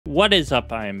What is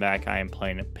up? I am back. I am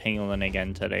playing Peglin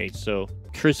again today. So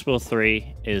Crucible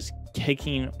 3 is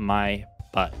kicking my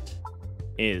butt.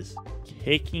 I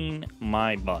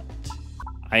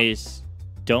just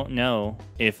don't know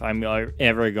if I'm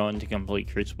ever going to complete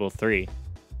Crucible 3.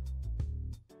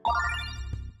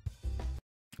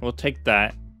 We'll take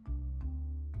that.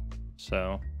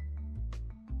 So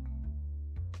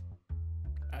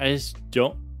I just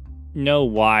don't know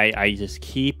why I just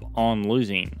keep on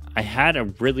losing. I had a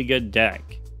really good deck.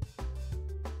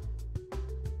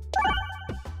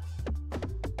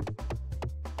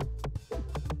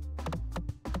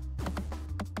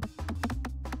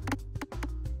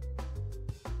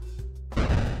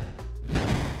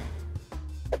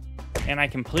 And I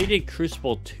completed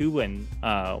Crucible 2 and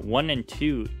 1 and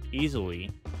 2 easily.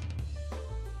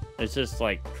 It's just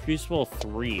like Crucible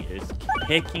 3 is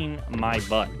kicking my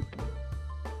butt.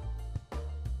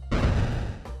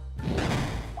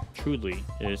 Truly,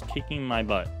 it is kicking my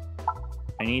butt.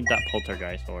 I need that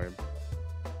Poltergeist orb.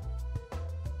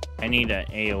 I need an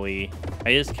AoE.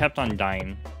 I just kept on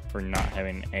dying for not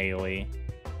having AoE.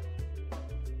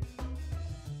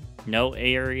 No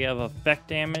area of effect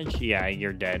damage? Yeah,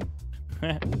 you're dead.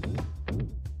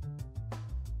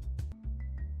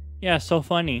 Yeah, so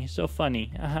funny, so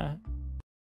funny.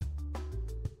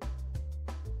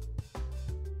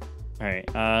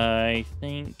 Alright, I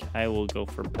think I will go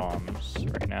for bombs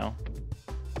right now.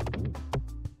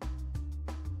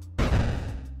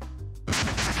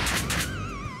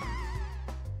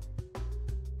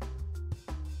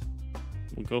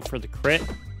 We'll go for the crit.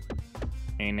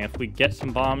 And if we get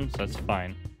some bombs, that's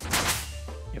fine.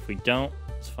 If we don't,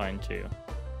 it's fine too.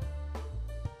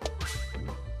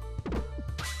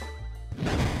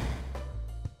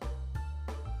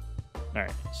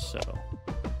 Alright, so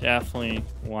definitely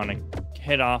want to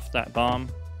hit off that bomb.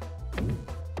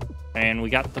 And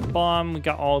we got the bomb. We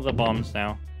got all the bombs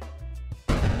now.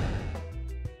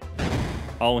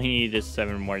 All we need is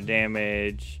 7 more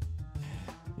damage.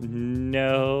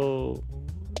 No.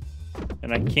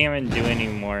 And I can't even do any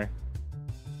more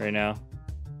right now.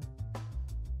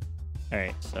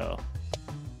 Alright, so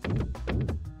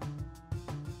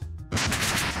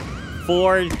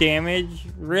 4 damage?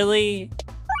 Really?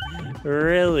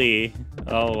 Really?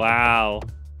 Oh, wow.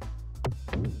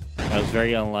 I was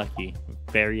very unlucky.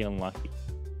 Very unlucky.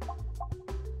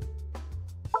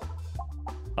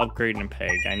 Upgrading a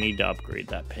peg. I need to upgrade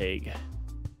that peg.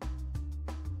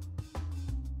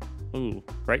 Ooh,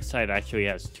 right side actually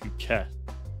has 2 chests.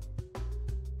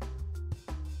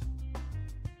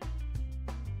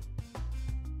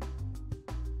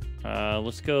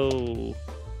 Let's go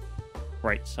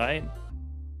right side.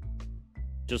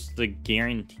 Just the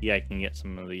guarantee I can get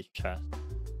some of these chests.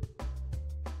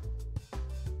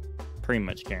 Pretty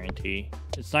much guarantee.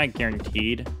 It's not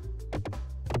guaranteed.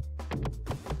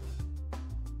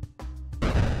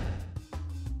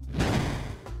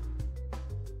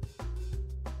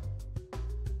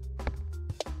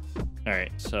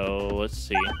 Alright, so let's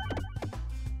see.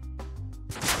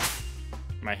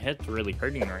 My head's really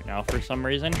hurting right now for some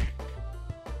reason.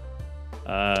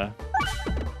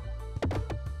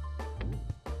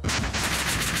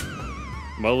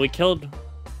 Well, we killed a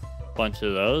bunch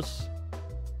of those.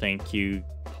 Thank you,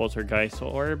 Poltergeist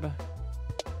orb.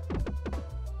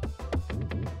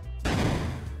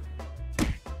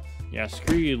 Yeah,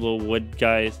 screw you, little wood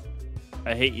guys.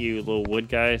 I hate you, little wood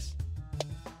guys.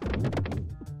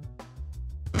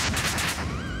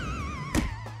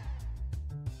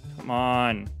 Come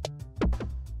on.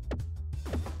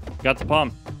 Got the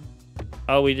bomb.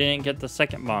 Oh, we didn't get the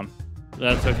second bomb.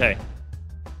 That's okay.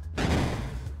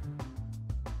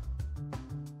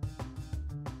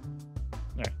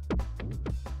 Alright.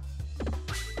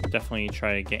 Definitely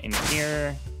try to get in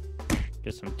here.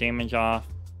 Get some damage off.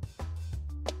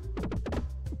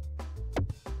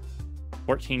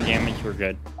 14 damage, we're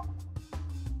good.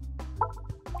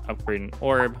 Upgrade an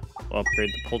orb. We'll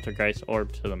upgrade the Poltergeist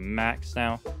orb to the max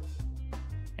now.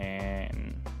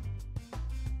 And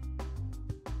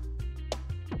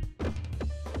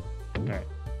alright.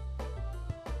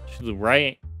 To the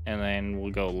right, and then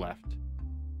we'll go left.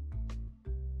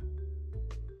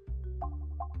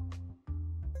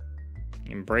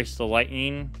 Embrace the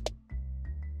lightning.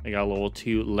 I got a level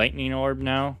 2 lightning orb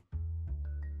now.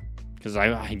 Because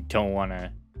I don't want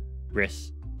to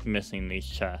risk missing these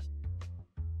chests.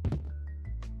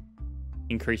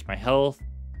 Increase my health.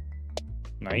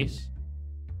 Nice.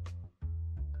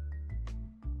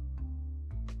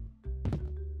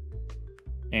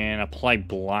 And apply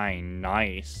blind.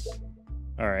 Nice.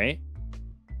 Alright.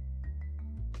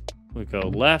 We'll go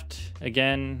left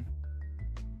again.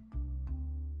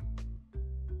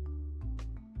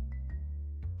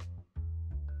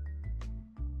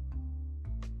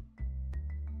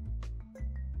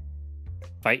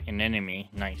 Fight an enemy.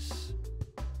 Nice.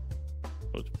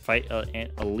 Let's fight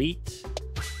an elite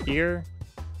here.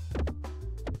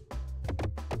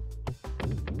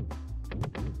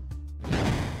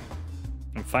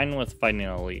 I'm fine with fighting an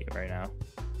elite right now.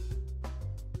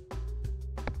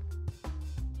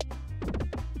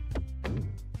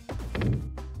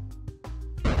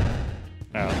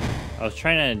 Oh, I was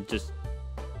trying to just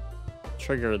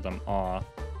trigger them off.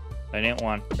 I didn't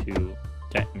want to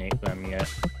detonate them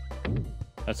yet.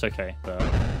 That's okay, though.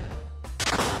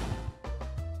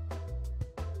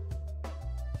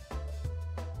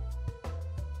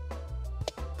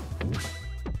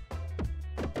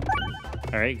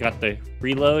 Alright, got the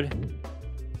reload.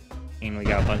 And we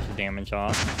got a bunch of damage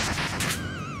off.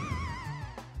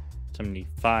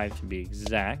 75 to be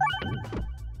exact.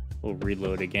 We'll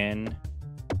reload again.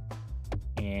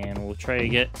 And we'll try to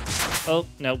get... Oh,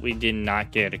 no, we did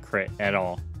not get a crit at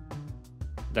all.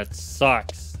 That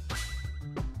sucks.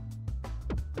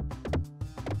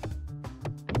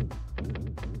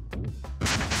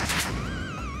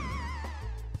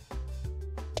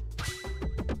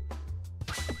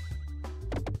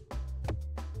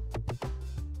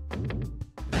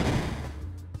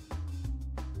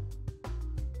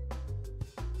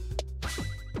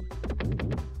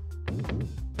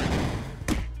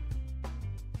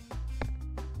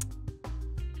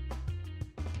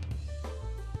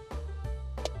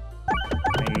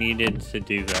 Needed to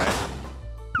do that.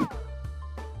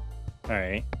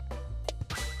 Alright.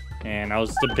 And I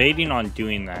was debating on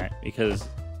doing that because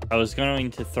I was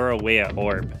going to throw away an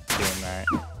orb doing that.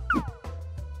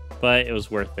 But it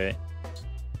was worth it.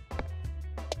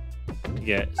 To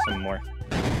get some more.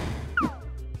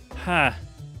 Huh.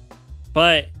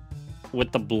 But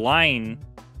with the blind,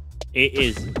 it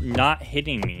is not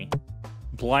hitting me.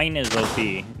 Blind is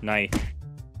OP. Nice.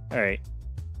 Alright.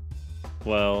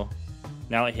 Well...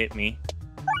 Now it hit me,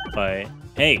 but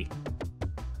hey,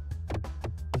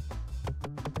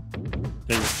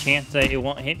 there's a chance that it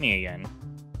won't hit me again,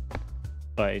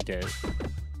 but it did.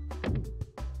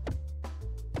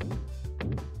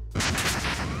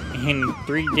 And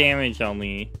 3 damage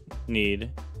only need.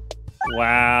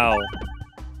 Wow.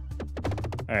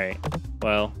 Alright,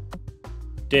 well,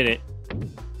 did it.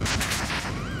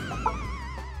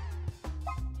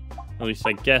 At least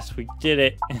I guess we did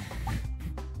it.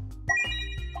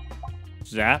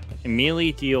 Zap,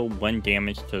 immediately deal 1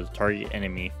 damage to the target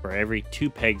enemy for every 2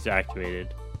 pegs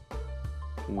activated.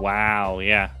 Wow,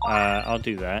 yeah, I'll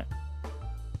do that.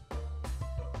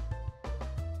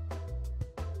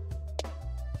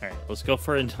 Alright, let's go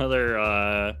for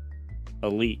another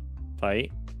elite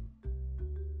fight.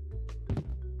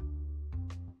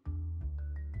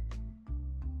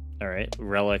 Alright,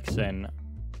 relics and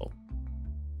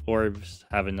orbs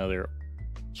have another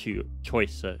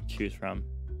choice to choose from.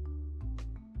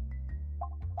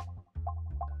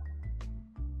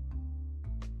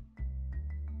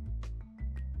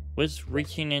 What does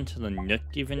reaching into the nook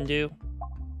even do?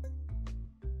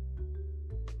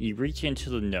 You reach into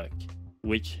the nook,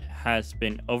 which has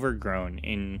been overgrown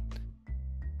in...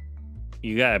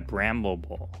 You got a bramble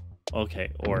ball.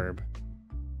 Okay, orb.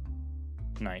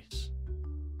 Nice.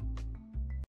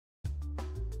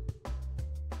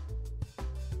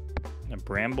 A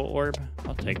bramble orb?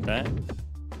 I'll take that.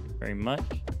 Very much.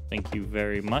 Thank you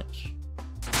very much.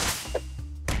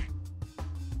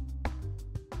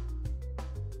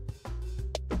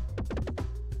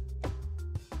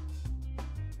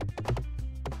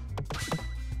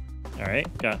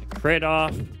 Alright, got a crit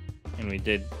off, and we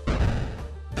did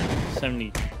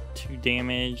 72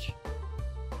 damage.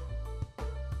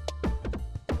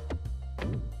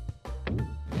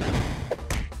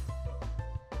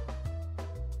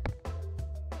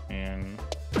 And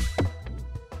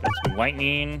got some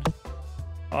lightning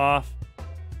off.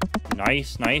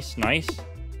 Nice, nice, nice.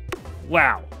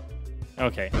 Wow.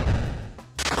 Okay.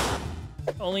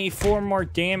 Only 4 more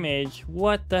damage.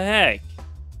 What the heck?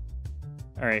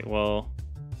 Alright, well...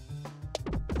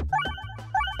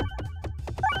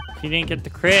 He didn't get the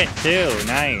crit, too.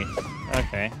 Nice.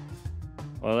 Okay.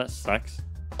 Well, that sucks.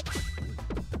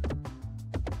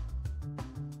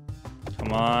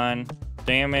 Come on.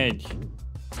 Damage.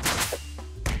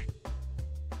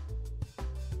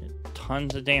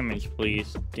 Tons of damage,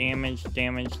 please. Damage,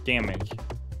 damage, damage.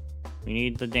 We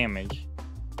need the damage.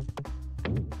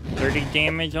 30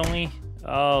 damage only?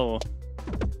 Oh...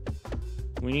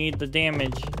 We need the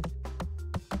damage.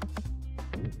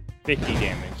 50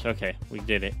 damage. Okay, we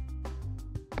did it.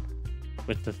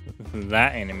 With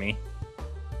that enemy.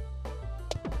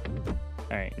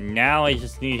 Alright, now I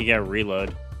just need to get a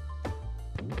reload.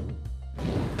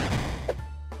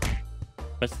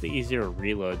 What's the easier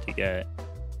reload to get?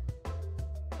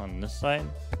 on this side.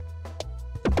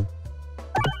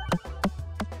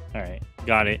 Alright,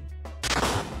 got it.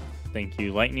 Thank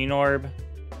you, lightning orb.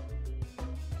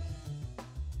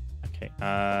 Okay,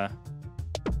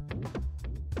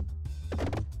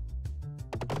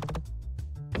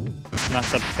 not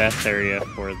the best area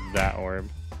for that orb.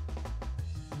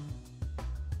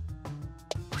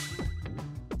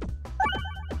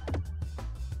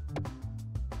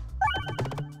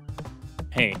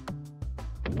 Hey,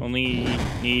 only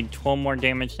need 12 more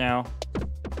damage now.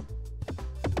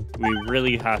 We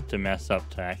really have to mess up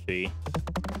to actually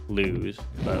lose,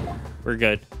 but we're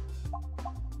good.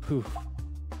 Whew.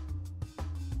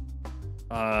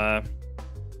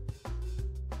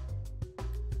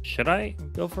 Should I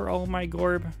go for all my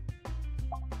Gorb?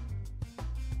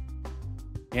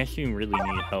 I actually really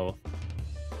need health.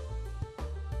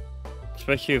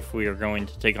 Especially if we are going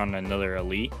to take on another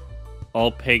elite.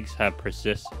 All pigs have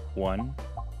persist 1.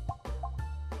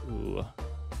 Ooh.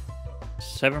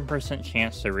 7%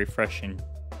 chance to refresh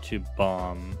into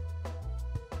bomb.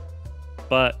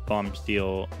 But bombs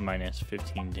deal minus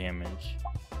 15 damage.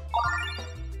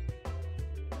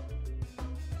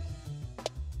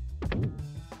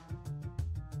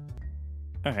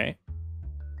 Alright.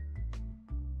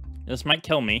 This might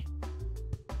kill me,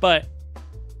 but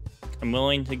I'm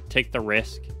willing to take the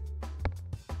risk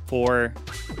for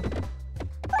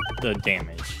the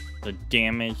damage. The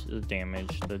damage, the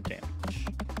damage, the damage.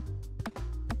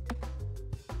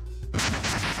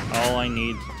 All I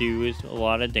need to do is a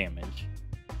lot of damage.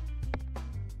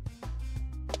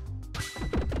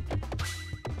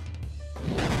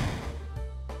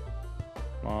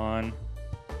 Come on.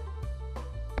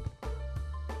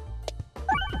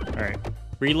 Alright.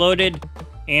 Reloaded,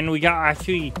 and we got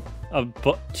actually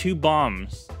 2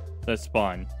 bombs that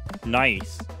spawn.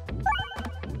 Nice.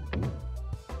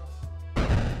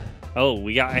 Oh,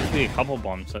 we got actually a couple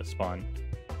bombs that spawn.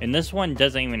 And this one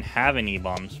doesn't even have any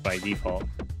bombs by default.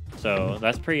 So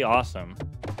that's pretty awesome.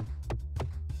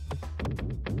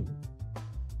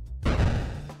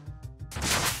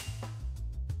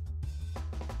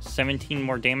 $17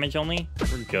 more damage only?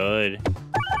 We're good.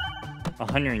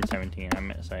 117, I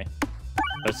meant to say.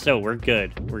 But still, we're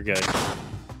good. We're good.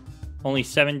 Only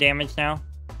 7 damage now?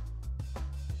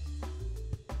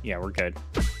 Yeah, we're good.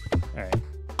 Alright.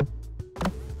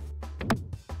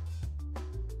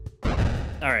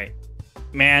 Alright.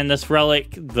 Man, this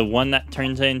relic, the one that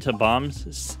turns it into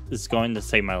bombs, is going to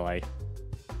save my life.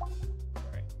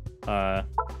 Alright.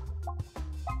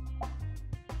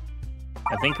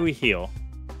 I think we heal.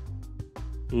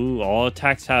 Ooh, all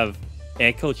attacks have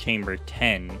Echo Chamber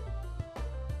 10.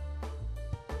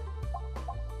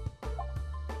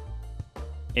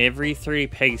 Every 3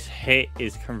 pegs hit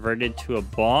is converted to a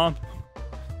bomb.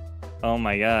 Oh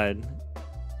my god.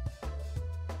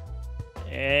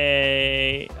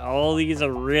 Hey, all these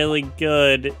are really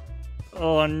good.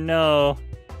 Oh no.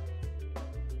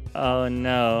 Oh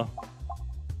no.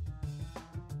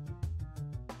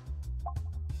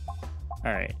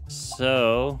 Alright,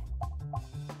 so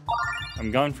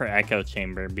I'm going for Echo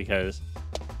Chamber because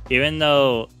even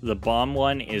though the bomb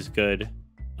one is good,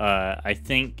 I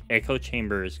think Echo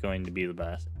Chamber is going to be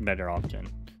the better option.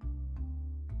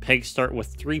 Pegs start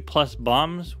with 3+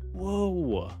 bombs.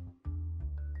 Whoa.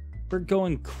 We're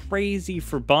going crazy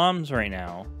for bombs right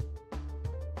now.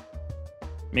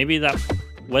 Maybe that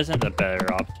wasn't the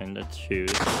better option to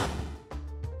choose.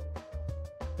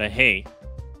 But hey,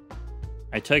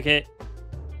 I took it,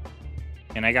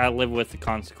 and I gotta live with the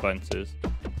consequences.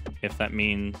 If that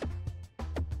means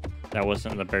that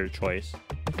wasn't the better choice.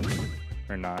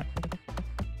 Or not.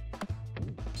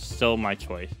 Still my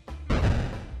choice.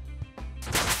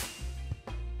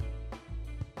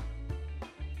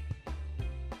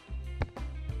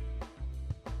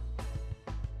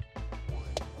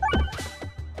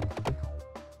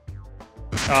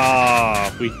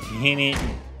 Oh, we didn't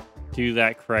do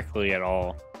that correctly at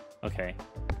all. Okay.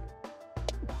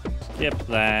 Skip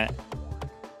that.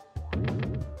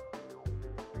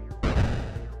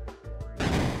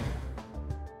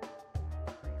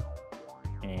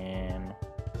 And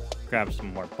grab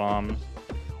some more bombs.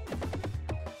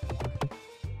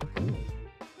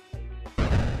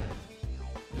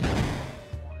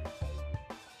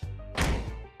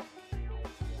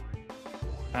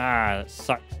 Ah, that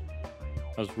sucks.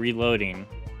 I was reloading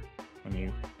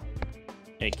when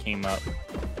it came up.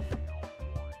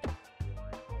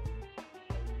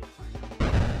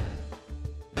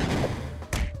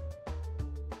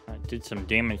 It did some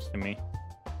damage to me.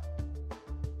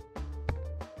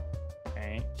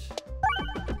 Alright.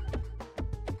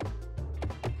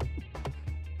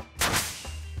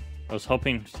 I was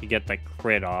hoping to get the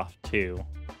crit off too.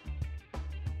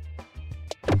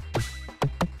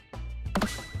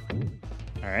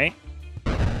 Alright.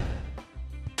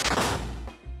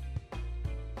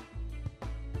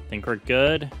 Think we're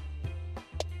good.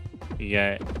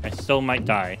 Yeah, I still might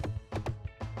die.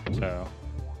 So.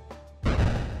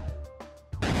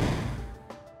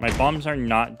 My bombs are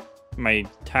not... My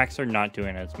attacks are not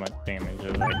doing as much damage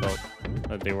as I thought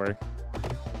that they were.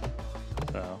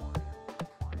 So.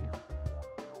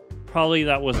 Probably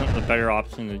that wasn't the better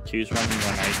option to choose from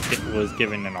when I was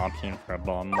given an option for a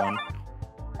bomb one.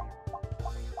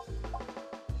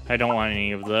 I don't want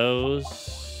any of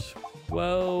those.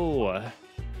 Whoa.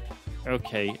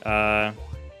 Okay,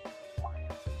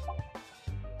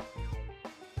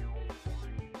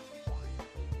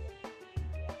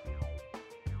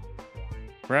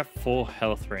 we're at full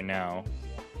health right now.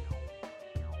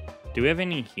 Do we have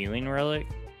any healing relic?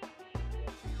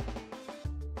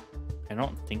 I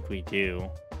don't think we do.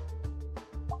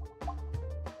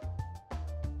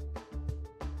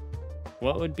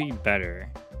 What would be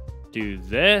better? Do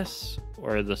this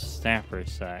or the snapper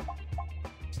sack?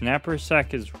 Snapper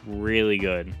sack is really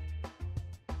good.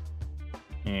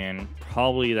 And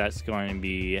probably that's going to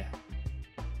be...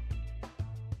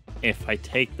 If I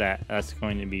take that, that's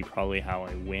going to be probably how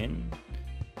I win.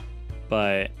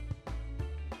 But...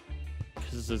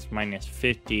 because it's minus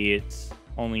 50, it's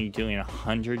only doing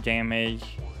 100 damage.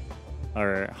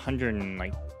 Or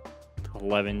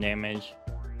 111 damage.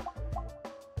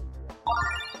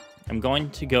 I'm going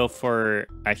to go for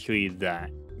actually that.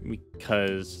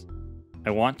 Because... I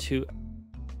want to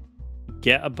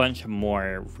get a bunch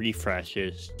more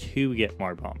refreshes to get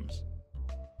more bombs.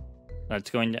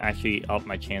 That's going to actually up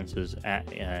my chances at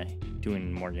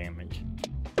doing more damage.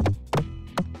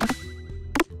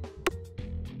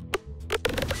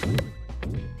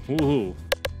 Ooh.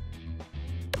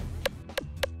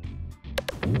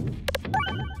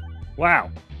 Wow.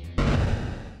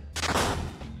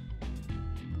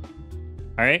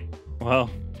 Alright,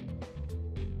 well...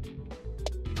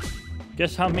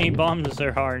 Guess how many bombs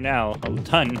there are now? A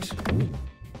ton.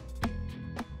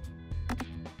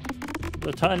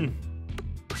 A ton.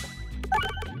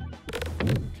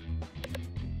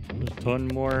 A ton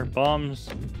more bombs.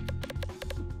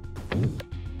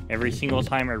 Every single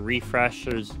time I refresh,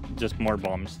 there's just more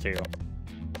bombs too.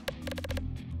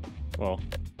 Well,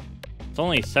 it's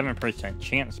only a 7%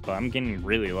 chance, but I'm getting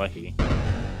really lucky.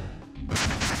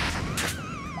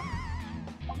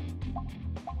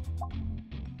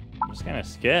 Gonna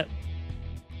skip.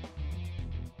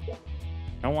 I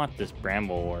don't want this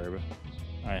Bramble orb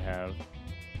I have.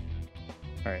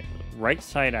 Alright, right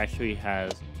side actually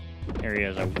has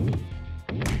areas of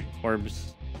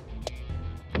orbs.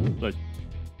 Look,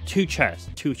 two chests.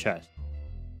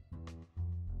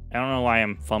 I don't know why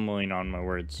I'm fumbling on my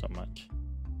words so much.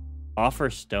 Offer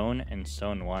stone and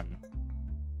stone 1.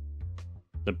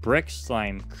 The brick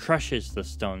slime crushes the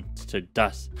stone to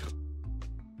dust.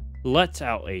 Lets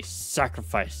out a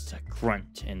sacrificed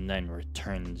grunt and then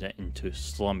returns it into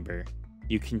slumber.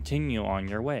 You continue on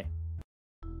your way.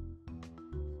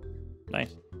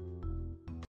 Nice.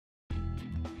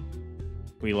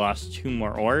 We lost 2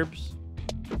 more orbs.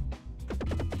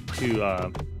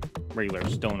 2 regular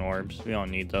stone orbs. We don't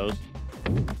need those.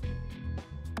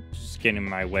 Just get in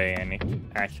my way and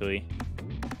actually.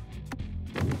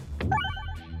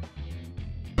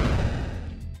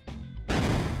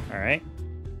 Alright.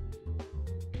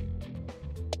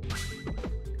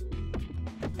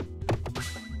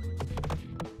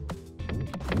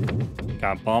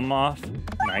 Got a bomb off.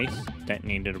 Nice.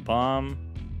 Detonated a bomb.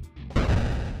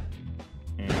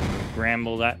 And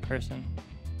Bramble that person.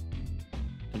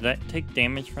 Did that take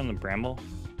damage from the Bramble?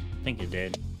 I think it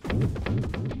did.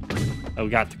 Oh,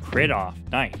 we got the crit off.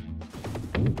 Nice.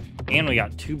 And we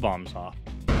got 2 bombs off.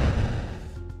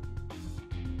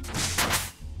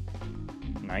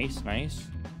 Nice, nice.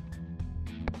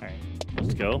 Alright,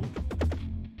 let's go.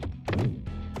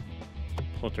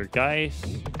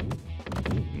 Poltergeist.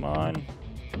 Come on.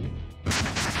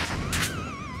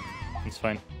 It's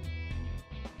fine.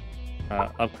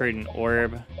 Upgrade an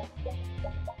orb.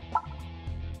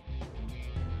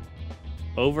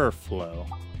 Overflow.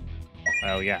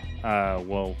 Oh, yeah.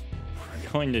 Well,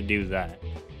 we're going to do that.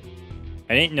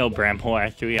 I didn't know Bramble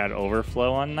actually had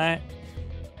overflow on that.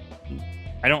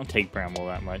 I don't take Bramble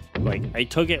that much. Like, I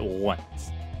took it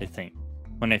once, I think.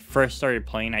 When I first started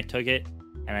playing, I took it,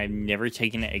 and I've never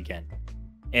taken it again.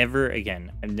 Ever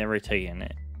again. I've never taken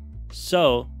it.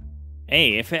 So,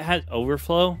 hey, if it has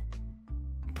overflow,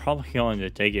 I'm probably going to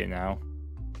take it now.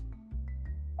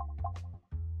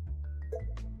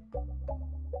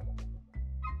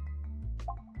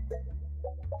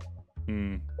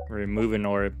 Remove an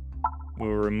orb.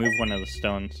 We'll remove one of the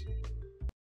stones.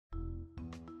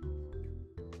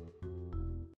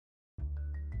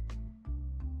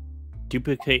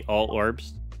 duplicate all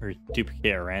orbs, or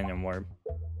duplicate a random orb.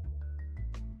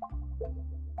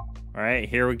 Alright,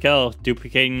 here we go.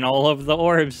 Duplicating all of the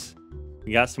orbs.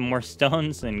 We got some more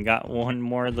stones and got one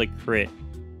more of the crit,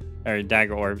 or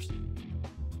dagger orbs.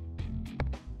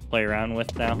 Play around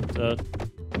with now. So.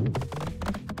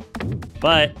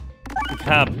 But we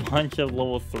got a bunch of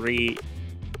level 3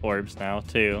 orbs now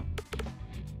too.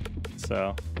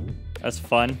 So that's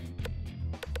fun.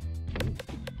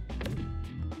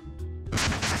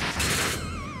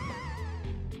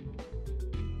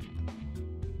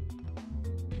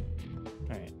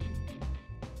 Alright.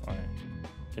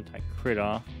 Get that crit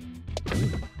off.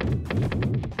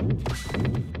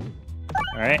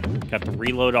 Alright, got the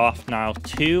reload off now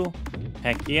too.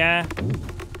 Heck yeah.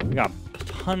 We got a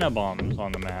ton of bombs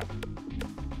on the map.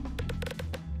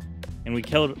 And we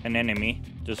killed an enemy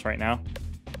just right now.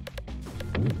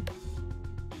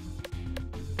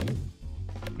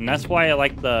 And that's why I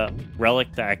like the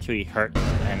relic that actually hurts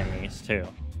enemies too.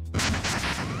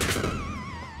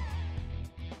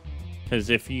 Because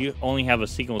if you only have a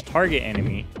single target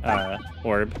enemy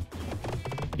orb,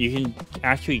 you can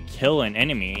actually kill an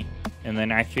enemy and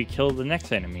then actually kill the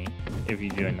next enemy if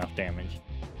you do enough damage.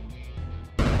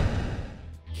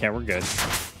 Yeah, we're good.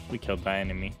 We killed that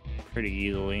enemy pretty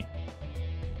easily.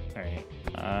 Alright,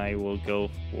 I will go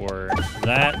for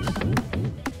that.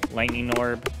 Lightning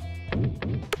orb.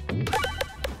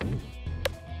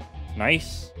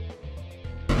 Nice.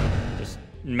 Just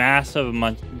massive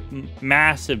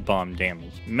bomb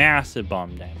damage. Massive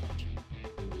bomb damage.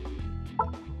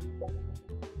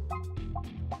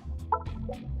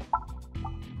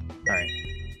 Alright.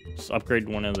 Let's upgrade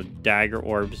one of the dagger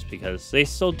orbs because they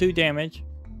still do damage.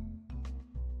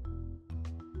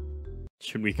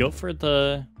 Should we go for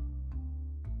the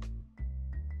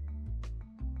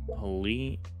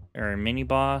elite or mini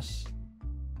boss?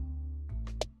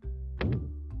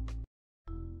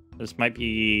 This might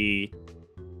be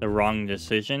the wrong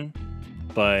decision,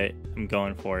 but I'm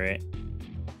going for it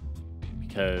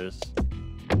because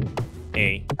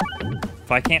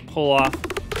if I can't pull off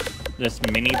this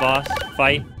mini boss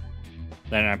fight,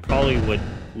 then I probably would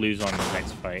lose on the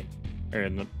next fight, or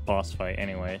the boss fight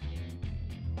anyway.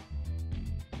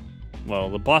 Well,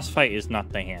 the boss fight is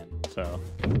not the hand, so,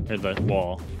 or the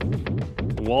wall.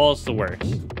 The wall is the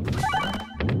worst.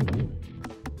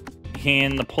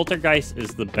 And the Poltergeist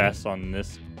is the best on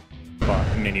this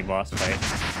mini boss fight.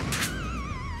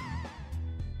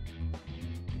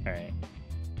 Alright.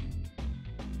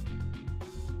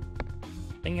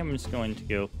 I think I'm just going to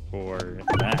go for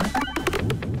that.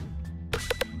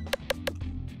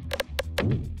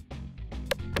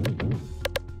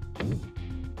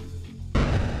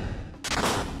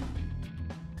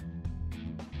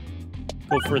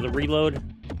 Go for the reload.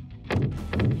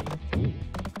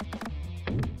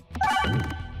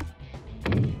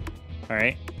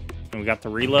 Alright. And we got the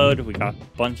reload. We got a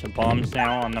bunch of bombs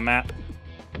now on the map.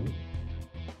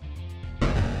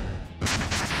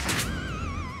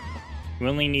 We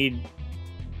only need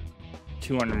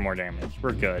 200 more damage.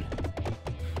 We're good.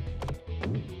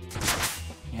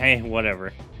 Hey,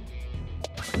 whatever.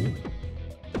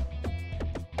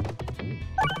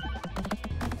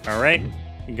 Alright.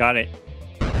 We got it.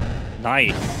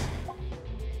 Nice.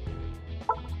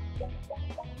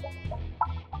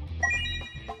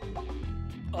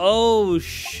 Oh,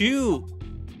 shoot.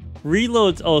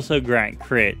 Reloads also grant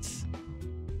crits.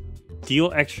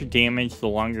 Deal extra damage the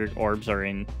longer orbs are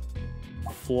in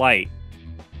flight.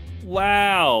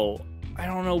 Wow. I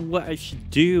don't know what I should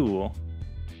do.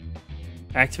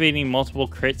 Activating multiple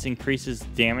crits increases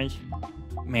damage.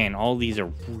 Man, all these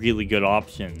are really good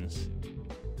options.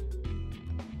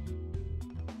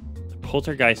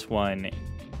 Poltergeist one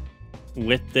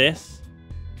with this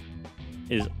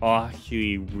is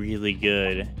actually really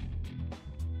good.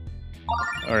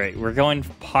 Alright, we're going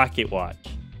for Pocket Watch.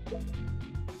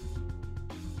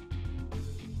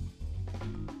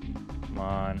 Come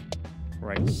on.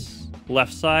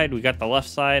 Left side. We got the left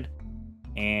side.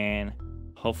 And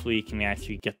hopefully you can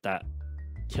actually get that.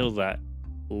 Kill that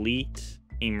elite.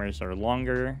 Aimers are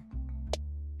longer.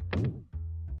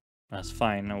 That's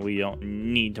fine. We don't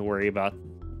need to worry about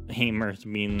aimers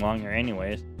being longer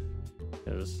anyways.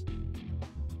 Because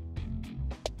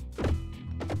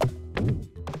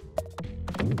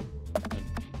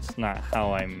it's not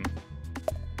how I'm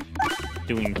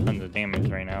doing tons of damage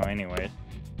right now anyways.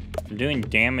 I'm doing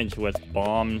damage with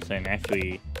bombs and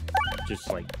actually just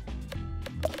like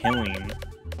killing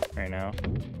right now.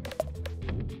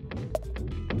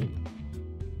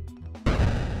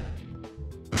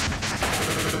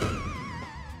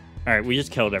 Alright, we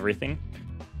just killed everything.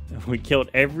 We killed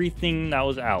everything that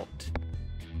was out.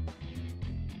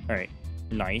 Alright,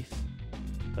 nice.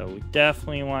 So we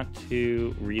definitely want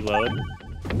to reload.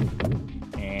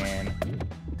 And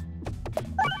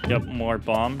pick up more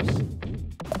bombs.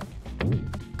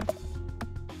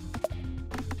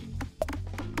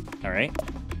 Alright,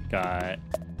 got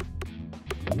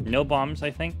no bombs,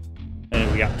 I think. And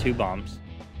we got 2 bombs.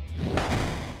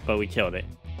 But we killed it.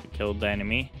 We killed the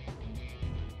enemy.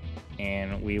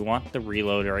 And we want the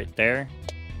reload right there.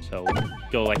 So we'll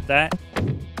go like that.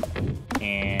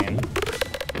 And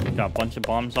got a bunch of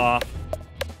bombs off.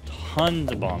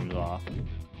 Tons of bombs off.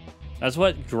 That's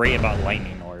what's great about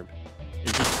Lightning Orb.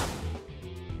 It just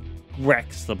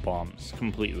wrecks the bombs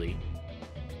completely.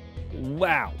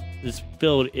 Wow. This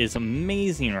build is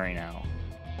amazing right now.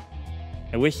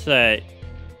 I wish that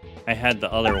I had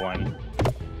the other one.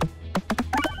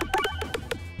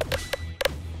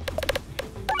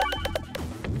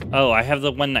 Oh, I have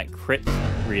the one that crits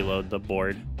reload the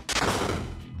board.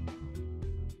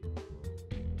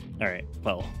 Alright,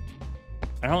 well.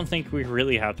 I don't think we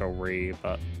really have to worry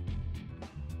about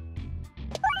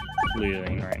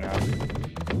losing right now.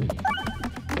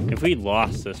 If we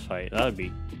lost this fight, that would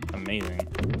be amazing.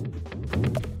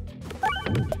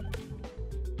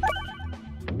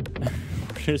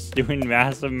 We're just doing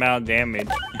massive amount of damage.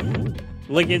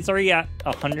 Look, it's already at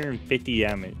 150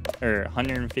 damage, or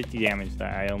 150 damage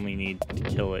that I only need to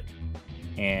kill it.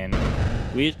 And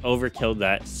we just overkilled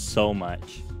that so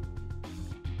much.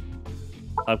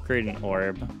 Upgrade an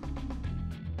orb.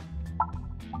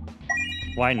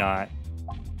 Why not?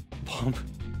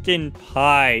 Pumpkin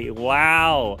pie.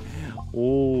 Wow.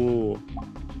 Ooh.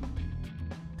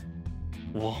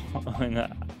 Well,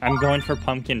 I'm going for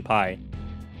pumpkin pie.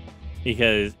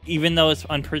 Because even though it's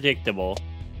unpredictable,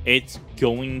 it's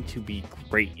going to be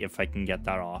great if I can get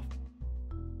that off.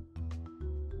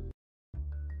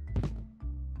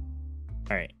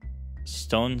 Alright.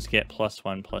 Stones get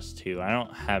 +1, +2. I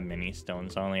don't have many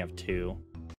stones. I only have 2.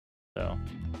 So.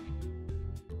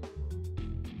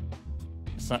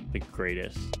 It's not the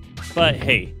greatest. But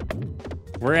hey.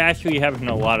 We're actually having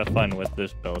a lot of fun with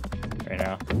this build right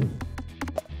now.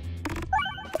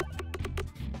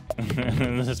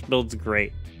 This build's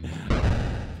great.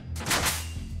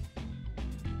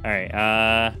 Alright,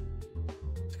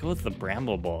 let's go with the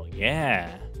Bramble Ball.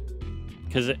 Yeah.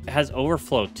 Because it has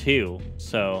overflow too,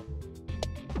 so.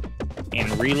 And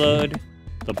reload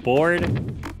the board.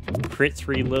 Crits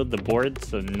reload the board,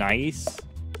 so nice.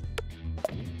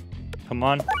 Come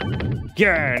on.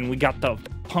 Yeah, and we got the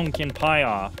pumpkin pie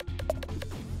off.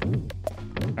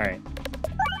 Alright.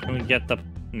 Can we get the...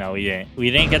 No, we didn't.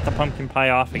 We didn't get the pumpkin pie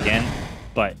off again,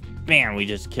 but man, we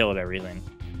just killed everything.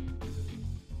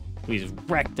 We just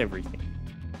wrecked everything.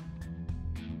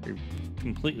 We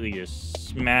completely just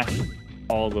smashed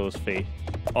all those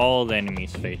all the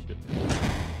enemies' faces.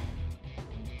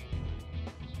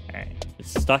 Alright,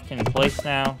 it's stuck in place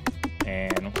now,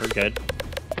 and we're good.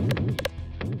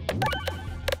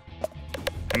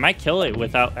 I might kill it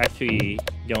without actually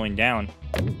going down.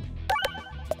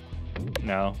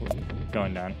 No, we're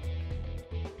going down.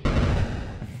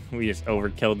 We just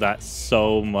overkilled that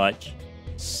so much.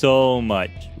 So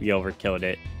much. We overkilled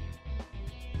it.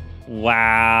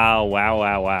 Wow, wow,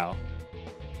 wow, wow.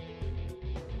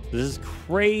 This is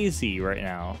crazy right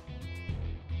now.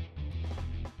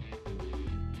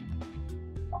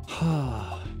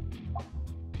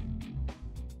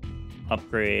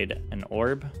 Upgrade an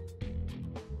orb.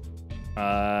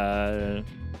 Why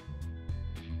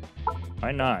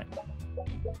not?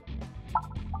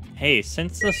 Hey,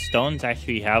 since the stones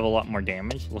actually have a lot more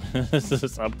damage, let's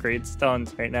just upgrade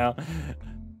stones right now.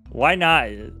 Why not?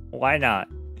 Why not?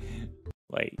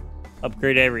 Like,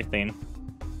 upgrade everything.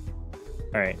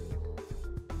 Alright.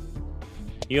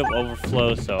 You have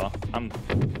overflow, so I'm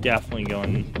definitely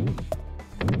going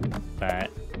that.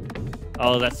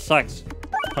 Oh, that sucks.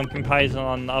 Pumpkin pie's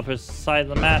on the upper side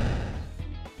of the map.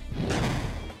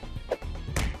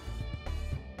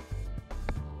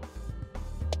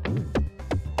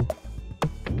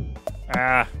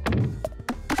 Ah.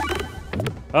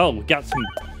 Oh, we got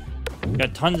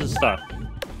tons of stuff.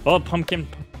 Oh, pumpkin.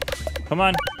 Come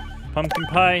on. Pumpkin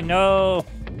pie. No.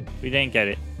 We didn't get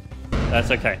it.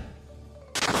 That's okay.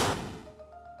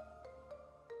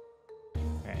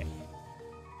 Alright.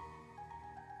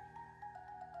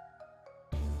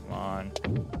 Come on.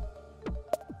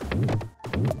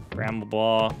 Bramble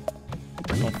Ball.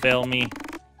 Don't fail me.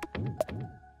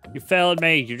 You failed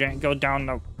me. You didn't go down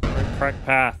the correct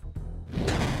path.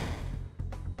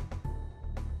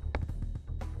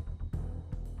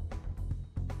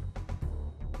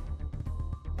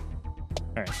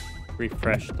 Alright,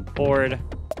 refresh the board.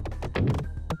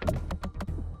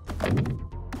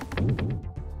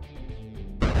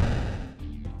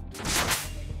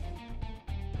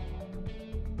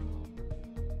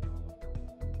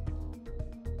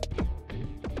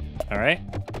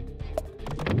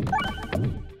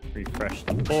 refresh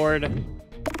the board.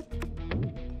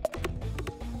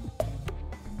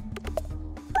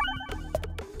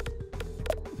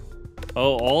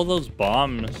 Oh, all those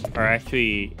bombs are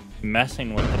actually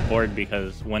messing with the board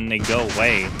because when they go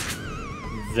away,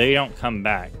 they don't come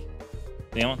back.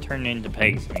 They don't turn into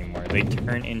pegs anymore. They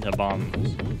turn into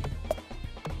bombs.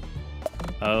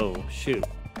 Oh, shoot.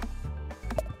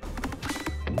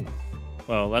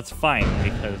 Well, that's fine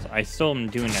because I still am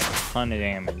doing a ton of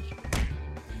damage.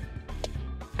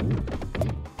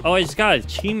 Oh, I just got an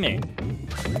achievement.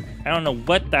 I don't know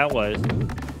what that was.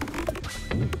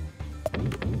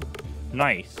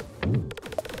 Nice.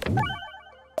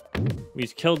 We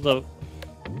just killed the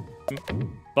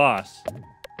boss.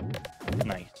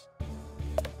 Nice.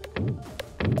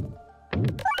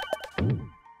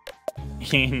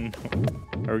 And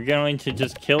are we going to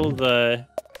just kill the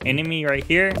enemy right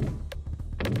here?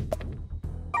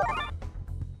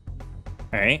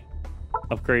 Alright.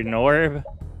 Upgrade an orb.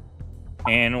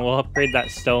 And we'll upgrade that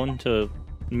stone to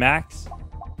max.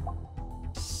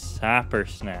 Sapper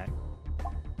snack.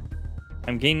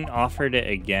 I'm getting offered it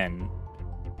again.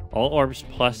 All orbs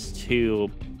 +2,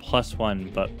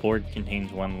 +1, but board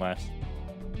contains one less.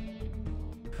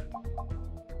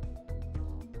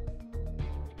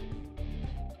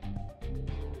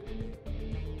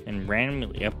 And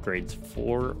randomly upgrades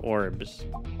 4 orbs.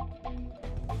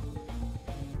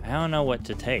 I don't know what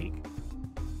to take.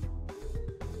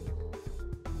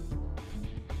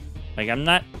 Like, I'm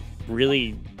not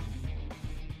really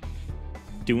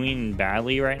doing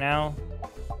badly right now.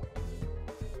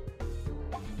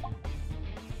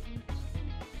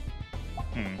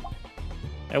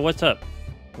 Hey, what's up?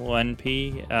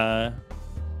 1P,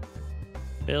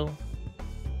 Bill?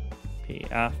 P.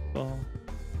 Apple?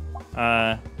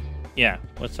 Yeah,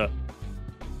 what's up?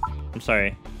 I'm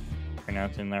sorry.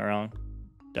 Pronouncing that wrong.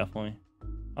 Definitely.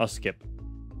 I'll skip.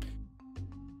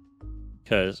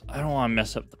 Because I don't want to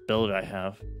mess up the build I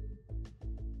have.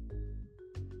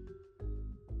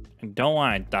 I don't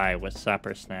want to die with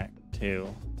Sapper Snack,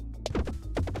 too.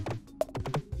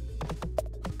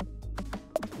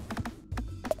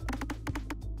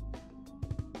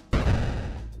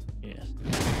 Yes.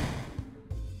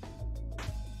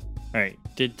 Alright,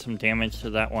 did some damage to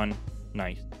that one.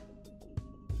 Nice.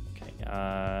 Okay,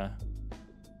 I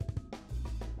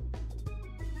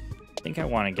think I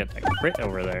want to get that crit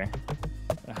over there.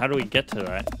 How do we get to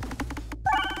that?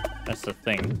 That's the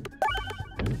thing.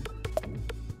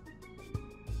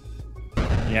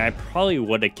 Yeah, I probably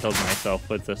would have killed myself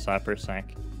with the Sapper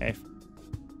Snack if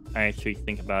I actually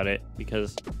think about it,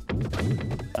 because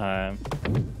I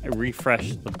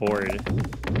refreshed the board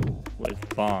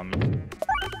with bombs.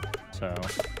 So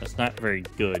that's not very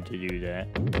good to do that.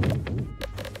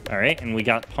 Alright, and we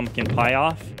got pumpkin pie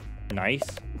off. Nice.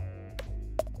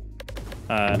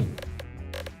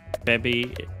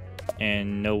 Baby,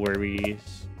 and no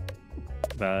worries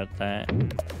about that.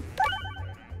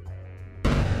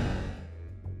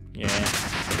 Yeah.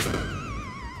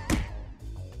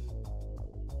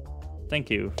 Thank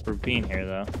you for being here,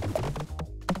 though.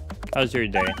 How's your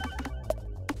day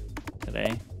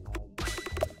today?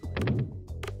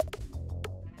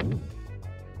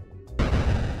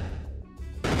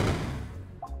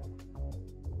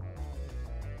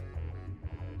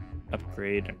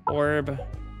 Upgrade an orb.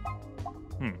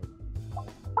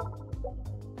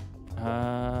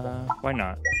 Why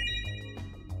not?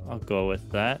 I'll go with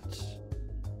that.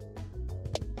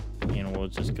 And we'll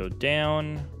just go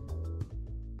down.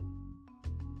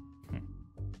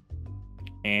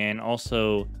 And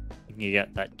also, you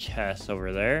get that chest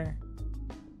over there.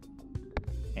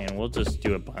 And we'll just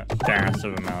do a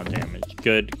massive amount of damage.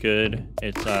 Good, good.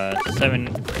 It's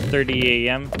 7:30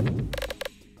 a.m.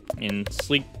 And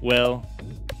sleep well.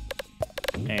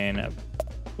 And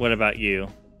what about you?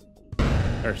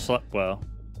 Or slept well?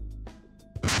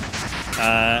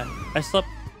 I slept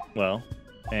well,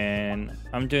 and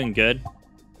I'm doing good.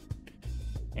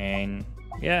 And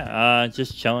yeah,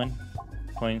 just chilling,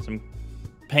 playing some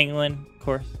Peglin, of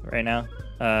course, right now.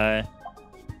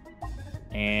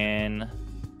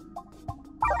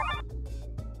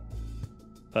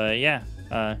 But yeah,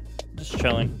 just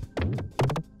chilling.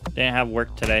 Didn't have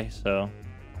work today, so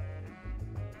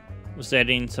was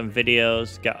editing some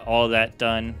videos, got all that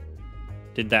done.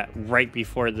 Did that right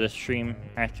before the stream,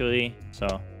 actually,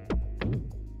 so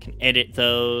can edit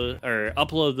those or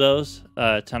upload those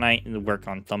tonight and work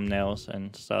on thumbnails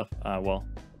and stuff. Well,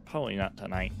 probably not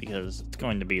tonight because it's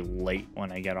going to be late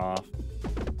when I get off.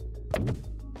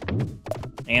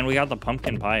 And we got the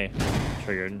pumpkin pie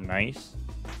triggered. Nice.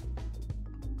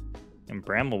 And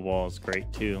Bramball Ball is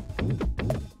great too.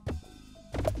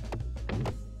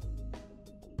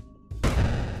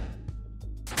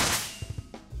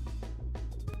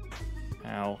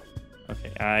 Ow.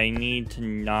 Okay, I need to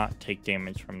not take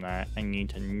damage from that. I need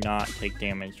to not take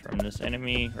damage from this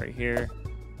enemy right here.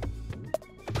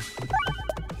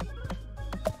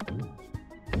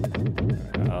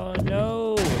 Oh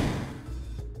no!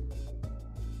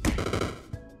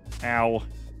 Ow.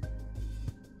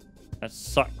 That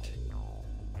sucked.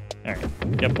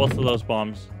 Alright, get both of those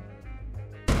bombs.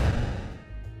 Even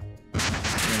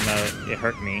though it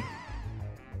hurt me.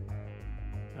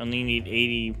 I only need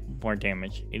 80 more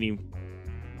damage. 80...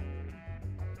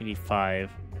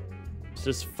 85. Is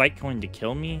this fight going to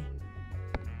kill me?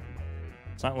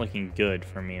 It's not looking good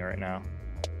for me right now.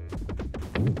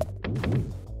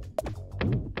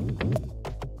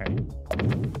 Alright. I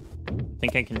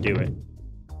think I can do it.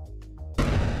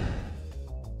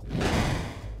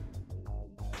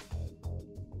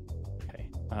 Okay.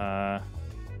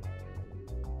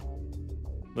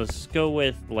 Let's go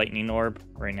with Lightning Orb.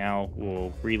 Right now,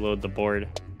 we'll reload the board.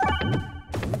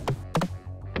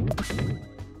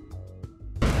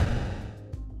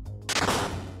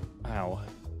 Ow.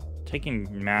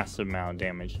 Taking massive amount of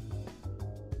damage.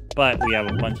 But we have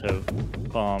a bunch of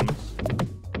bombs.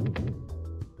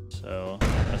 So,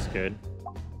 that's good.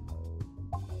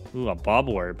 Ooh, a Bob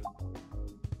Orb.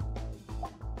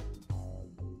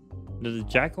 Did the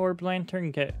Jack Orb Lantern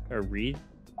get a redesign?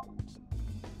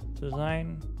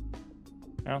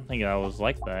 I don't think that was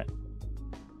like that.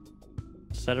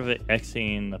 Instead of it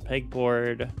exiting the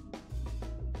pegboard.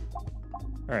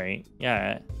 Alright,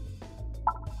 yeah.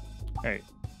 Alright.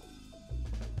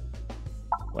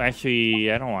 Well,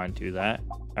 actually, I don't want to do that.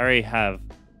 I already have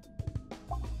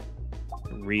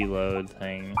a reload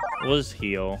thing. We'll just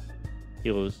heal.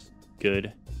 Heal is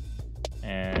good.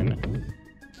 And...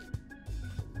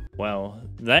 well,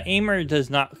 that aimer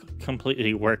does not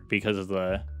completely work because of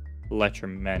the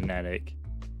electromagnetic.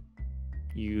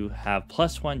 You have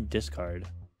 +1 discard.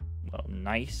 Well,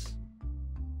 nice.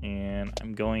 And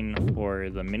I'm going for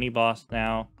the mini boss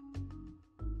now.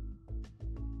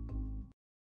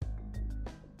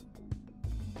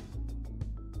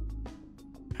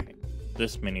 Alright,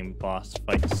 this mini boss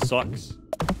fight sucks.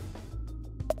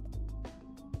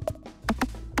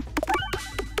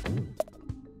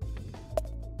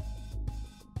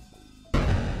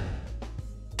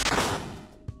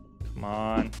 Come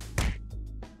on.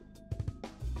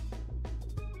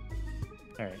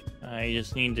 Alright, I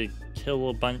just need to kill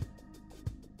a bunch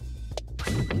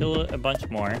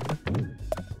more.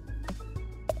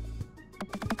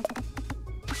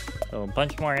 So a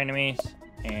bunch more enemies,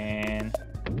 and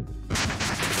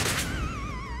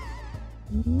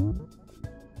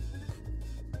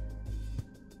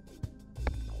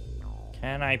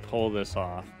can I pull this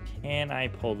off? Can I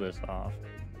pull this off?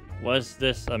 Was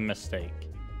this a mistake?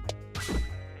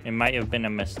 It might have been a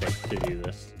mistake to do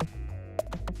this.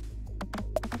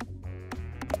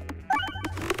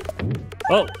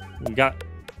 Oh, we got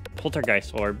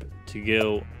Poltergeist Orb to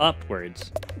go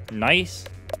upwards. Nice.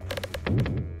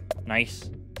 Nice.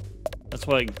 That's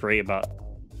what's great about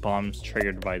bombs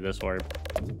triggered by this orb.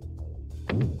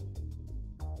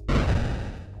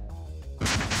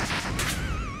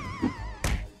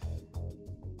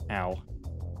 Ow.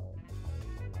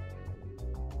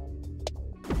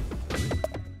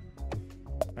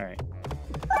 Alright.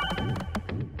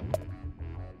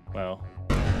 Well.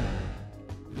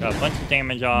 Got a bunch of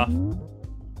damage off.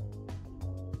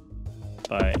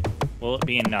 But will it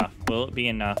be enough? Will it be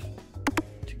enough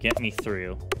to get me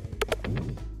through?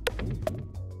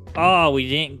 Oh, we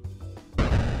didn't.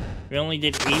 We only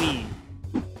did 80,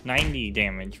 90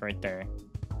 damage right there.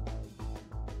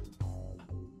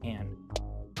 Man.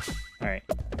 Alright.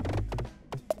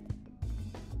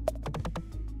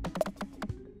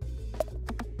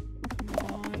 Come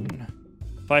on.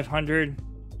 500.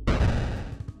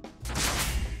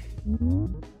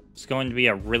 It's going to be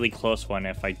a really close one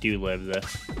if I do live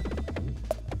this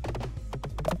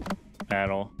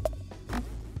battle.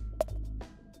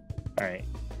 Alright.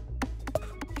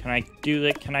 Can I do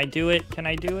it? Can I do it? Can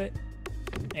I do it?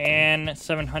 And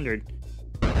 700.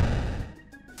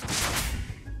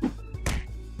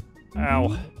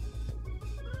 Ow.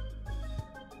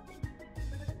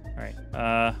 Alright,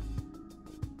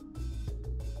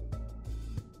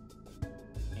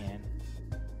 and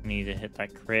need to hit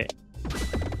that crit.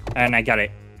 And I got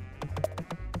it.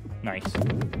 Nice.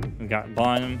 We got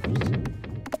bombs.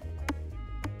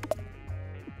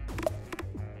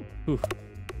 Whew.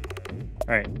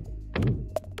 Alright.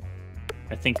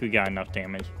 I think we got enough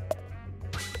damage.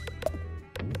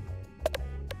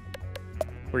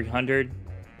 300.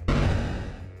 Will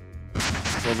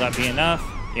that be enough?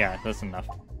 Yeah, that's enough.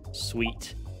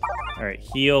 Sweet. Alright,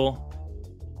 heal.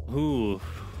 Ooh.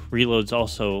 Reload's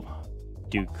also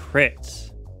do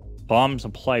crits. Bombs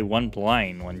apply 1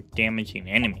 blind when damaging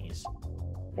enemies.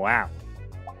 Wow.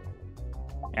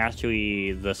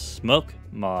 Actually, the smoke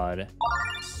mod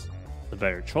is the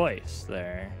better choice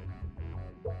there.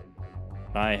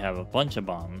 I have a bunch of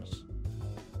bombs.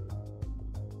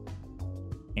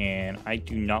 And I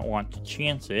do not want to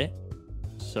chance it.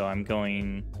 So I'm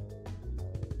going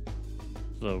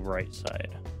to the right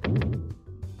side. And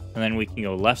then we can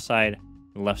go left side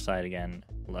again,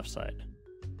 left side.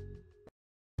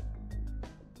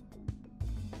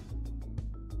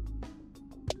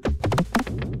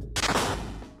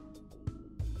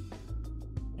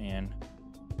 And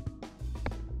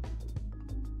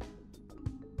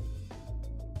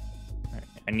alright,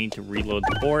 I need to reload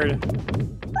the board.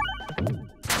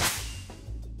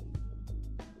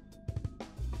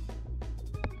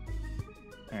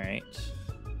 Alright.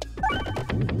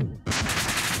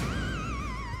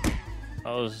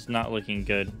 Oh, this is not looking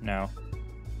good now.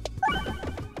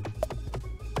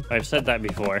 I've said that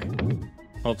before.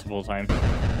 Multiple times.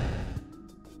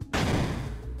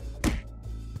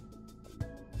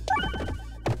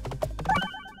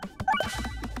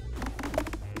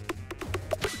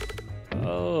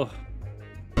 Oh.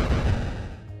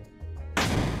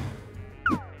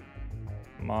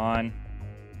 Come on.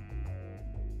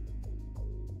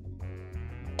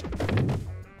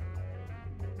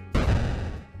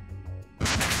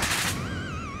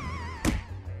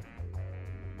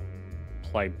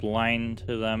 Apply blind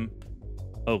to them.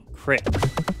 Oh, crit.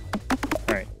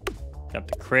 Alright. Got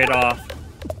the crit off.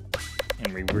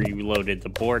 And we reloaded the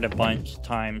board a bunch of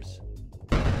times.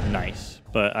 Nice.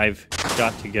 But I've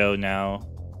got to go now.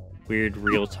 Weird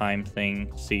real-time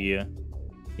thing. See ya.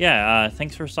 Yeah,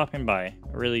 thanks for stopping by. I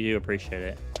really do appreciate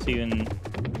it. See you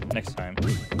next time.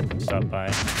 Stop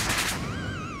by.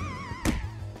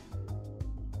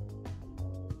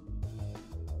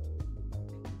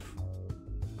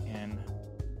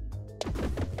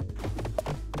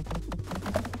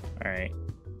 Alright.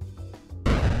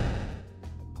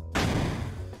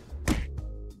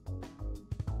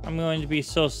 I'm going to be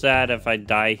so sad if I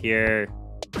die here.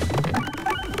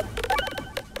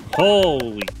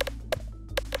 Holy.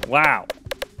 Wow.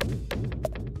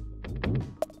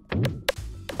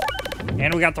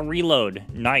 And we got the reload.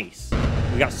 Nice.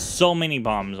 We got so many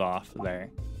bombs off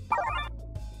there.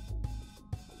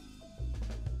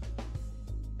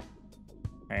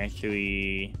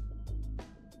 Actually...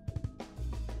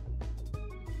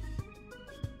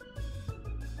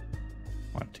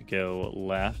 want to go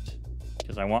left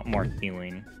because I want more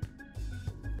healing.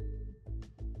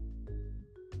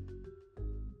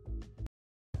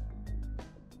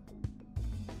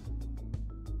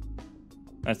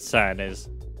 That's sad, as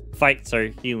fights are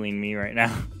healing me right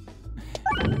now.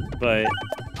 But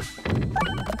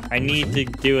I need to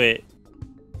do it.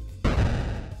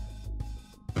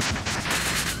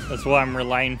 That's why I'm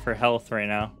relying for health right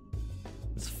now.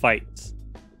 It's fights.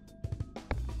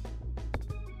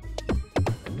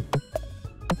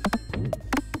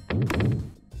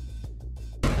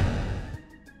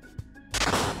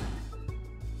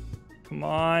 Come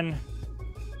on.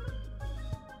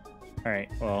 Alright,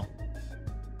 well.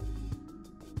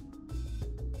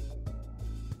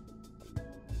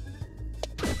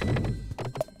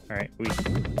 Alright, we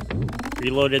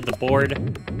reloaded the board,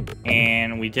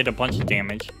 and we did a bunch of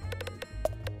damage.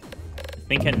 I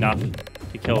think enough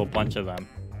to kill a bunch of them.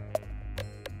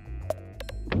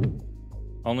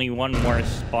 Only one more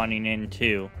spawning in,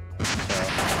 too.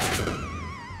 So.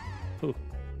 Whew.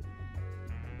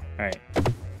 Alright.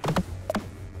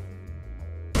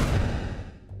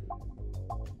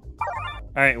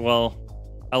 Alright, well,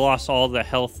 I lost all the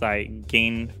health I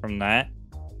gained from that.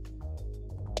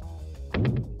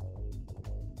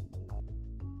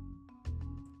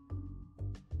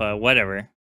 But whatever.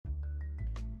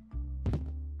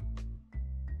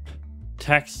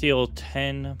 Attacks deal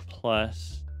 10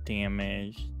 plus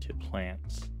damage to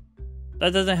plants.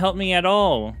 That doesn't help me at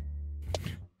all.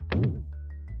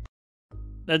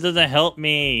 That doesn't help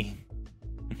me.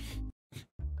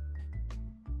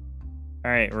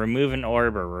 Alright, remove an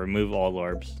orb or remove all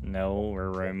orbs. No,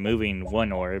 we're removing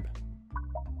one orb.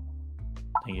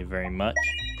 Thank you very much.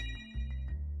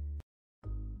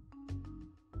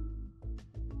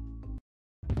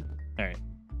 Alright.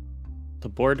 The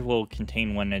board will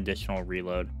contain one additional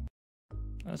reload.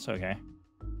 That's okay.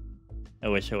 I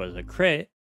wish it was a crit,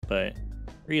 but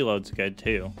reload's good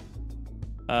too.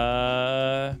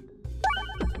 I'm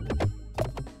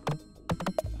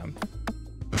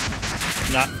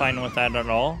not fine with that at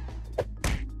all.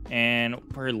 And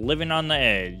we're living on the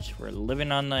edge. We're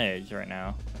living on the edge right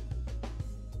now.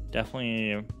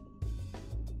 Definitely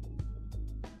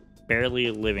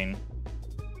barely living.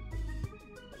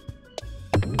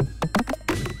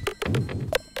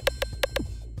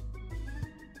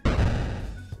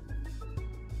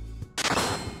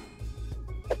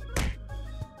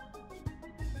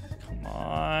 Come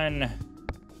on.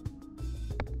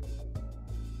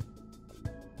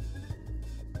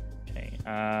 Okay,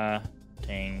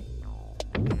 dang.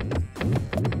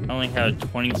 I only have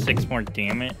 26 more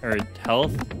damage, or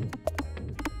health.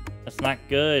 That's not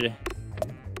good.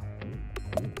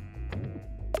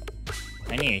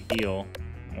 I need to heal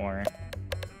more.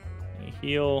 I need to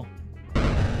heal.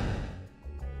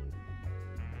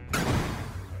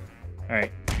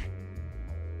 Alright.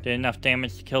 Did enough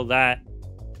damage to kill that.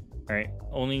 Alright.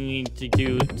 Only need to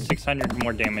do 600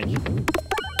 more damage.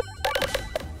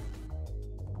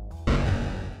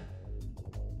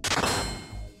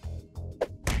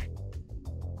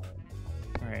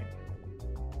 Alright.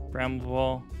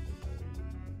 Bramball.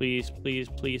 Please, please,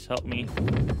 please help me.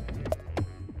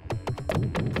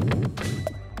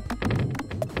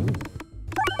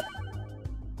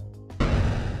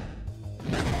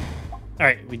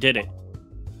 Alright, we did it.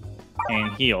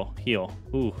 And heal, heal.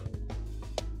 Ooh.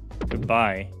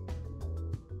 Goodbye.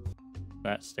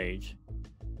 That stage.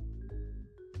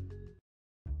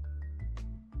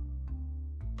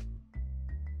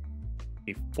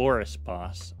 A forest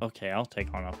boss. Okay, I'll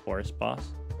take on a forest boss.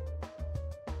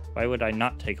 Why would I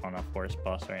not take on a forest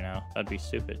boss right now? That'd be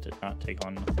stupid to not take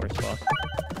on the forest boss.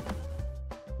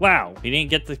 Wow, we didn't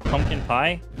get the pumpkin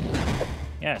pie?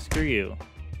 Yeah, screw you.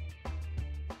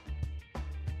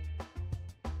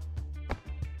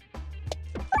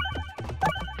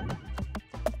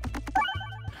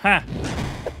 Ha!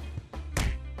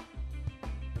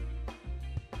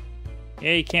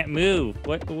 Yeah, you can't move.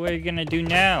 What are you gonna do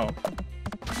now?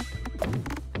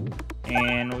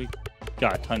 And we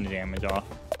got a ton of damage off.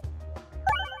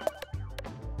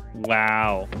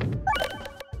 Wow.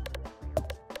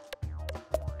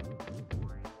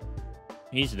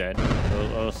 He's dead.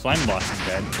 The slime boss is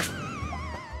dead.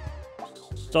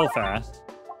 So fast.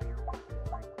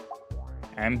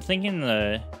 I'm thinking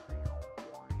the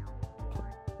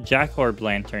Jack Orb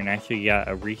Lantern actually got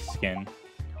a reskin.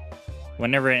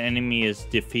 Whenever an enemy is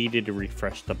defeated to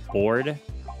refresh the board.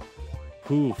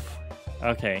 Poof.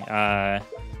 Okay,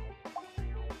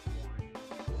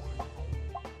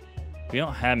 we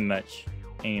don't have much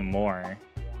anymore.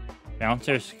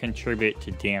 Bouncers contribute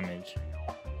to damage.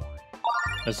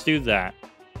 Let's do that.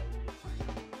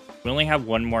 We only have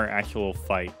one more actual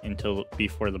fight until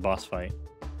before the boss fight.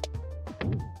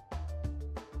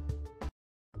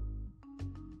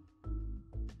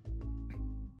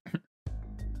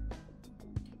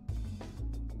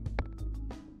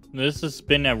 This has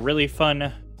been a really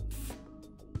fun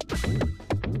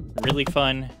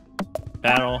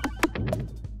battle.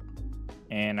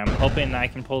 And I'm hoping I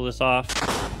can pull this off.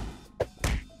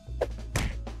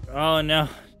 Oh no.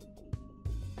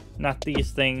 Not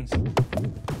these things.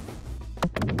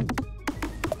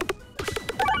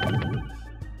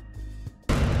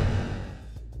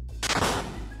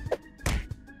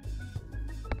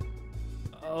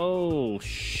 Oh,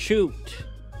 shoot.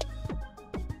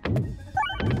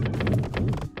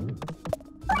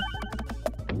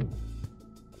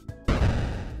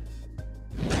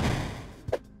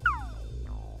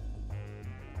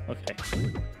 Okay.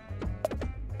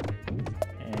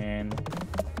 And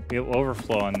we have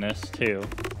overflow on this too,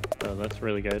 so that's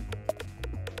really good.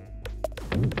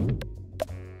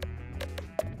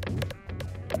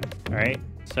 Alright,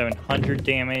 700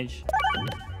 damage.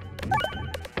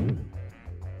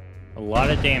 A lot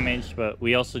of damage, but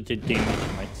we also did damage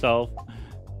to myself.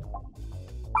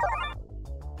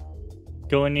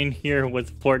 Going in here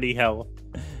with 40 health.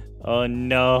 Oh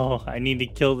no, I need to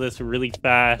kill this really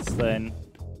fast then.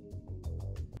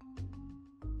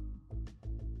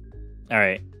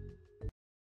 Alright.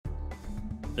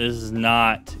 This is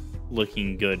not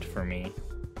looking good for me.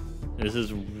 This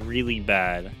is really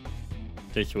bad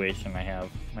situation I have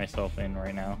myself in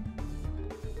right now.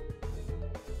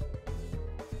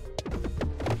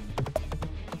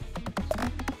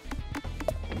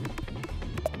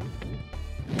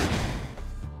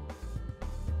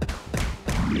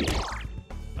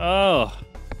 Oh.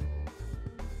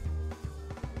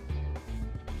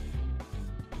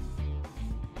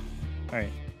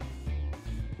 Alright.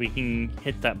 We can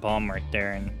hit that bomb right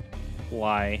there and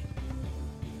fly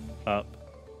up.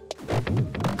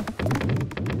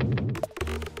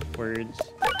 Words.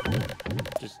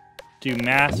 Just do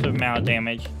massive amount of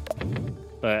damage.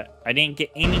 But I didn't get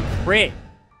any crit.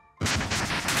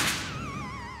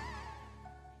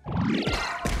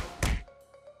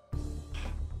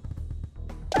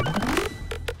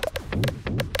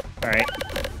 Alright.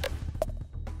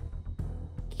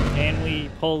 Can we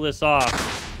pull this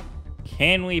off?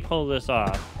 Can we pull this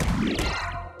off?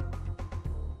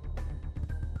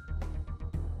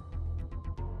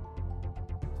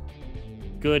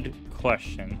 Good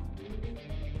question.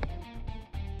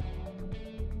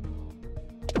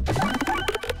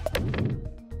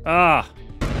 Ah!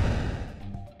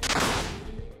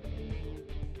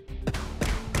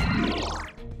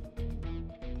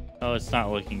 Oh, it's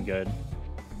not looking good.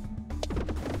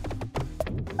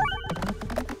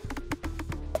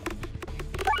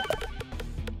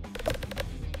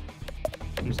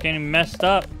 I'm just getting messed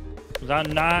up because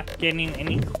I'm not getting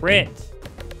any crits.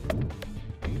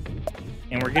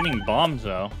 And we're getting bombs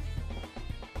though.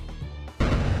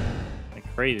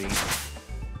 Like crazy.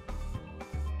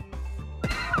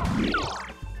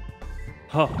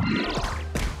 Oh.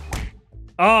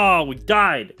 Oh, we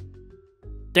died.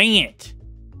 Dang it.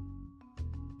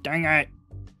 Dang it.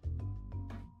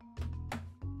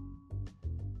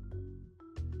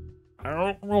 I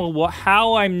don't know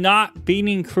how I'm not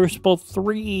beating Crucible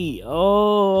 3.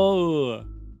 Oh.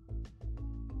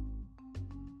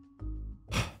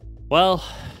 Well,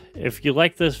 if you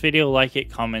like this video, like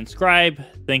it, comment, subscribe.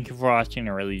 Thank you for watching.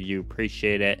 I really do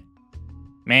appreciate it.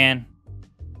 Man,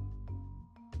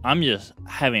 I'm just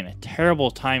having a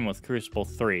terrible time with Crucible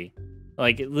 3.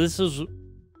 Like, this is...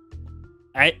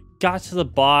 I got to the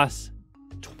boss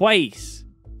twice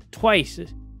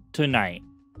tonight,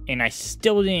 and I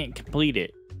still didn't complete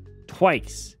it.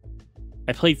 Twice.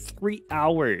 I played 3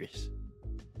 hours.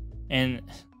 And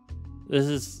this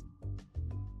is...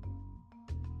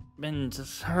 been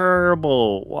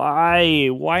terrible. Why?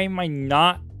 Why am I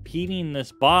not beating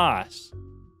this boss?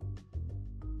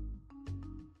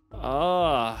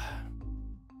 Alright.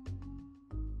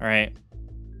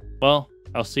 Well,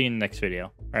 I'll see you in the next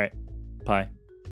video. Alright. Bye.